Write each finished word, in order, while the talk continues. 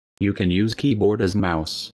You can use keyboard as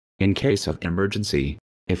mouse. In case of emergency,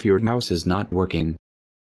 if your mouse is not working,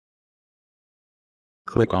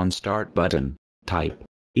 click on Start button. Type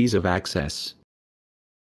Ease of access.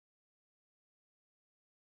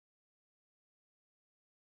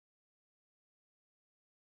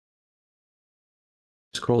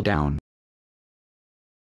 Scroll down.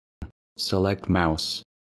 Select mouse.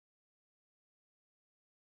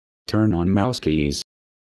 Turn on mouse keys.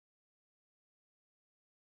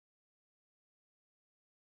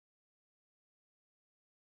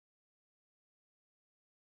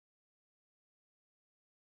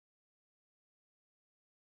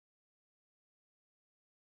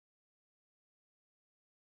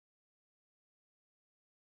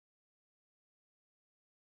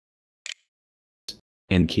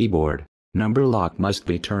 In keyboard, number lock must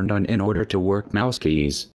be turned on in order to work mouse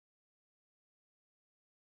keys.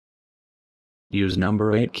 Use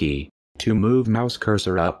number 8 key to move mouse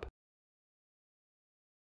cursor up.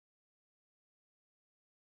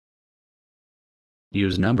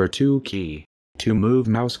 Use number 2 key to move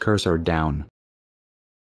mouse cursor down.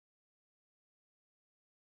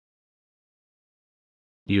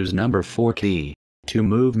 Use number 4 key to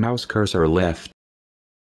move mouse cursor left.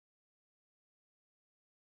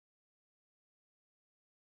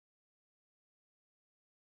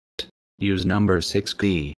 Use number 6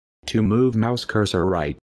 key to move mouse cursor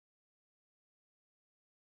right.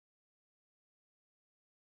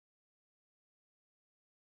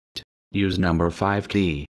 Use number 5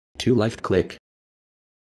 key to left click.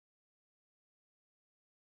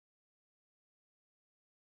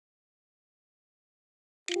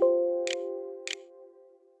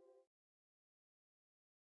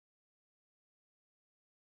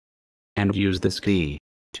 And use this key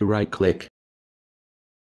to right click.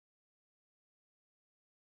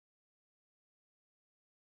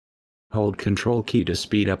 Hold Control key to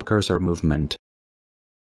speed up cursor movement.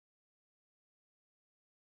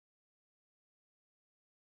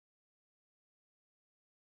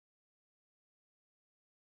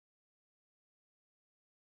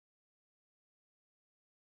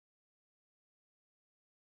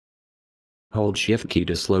 Hold Shift key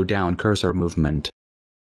to slow down cursor movement.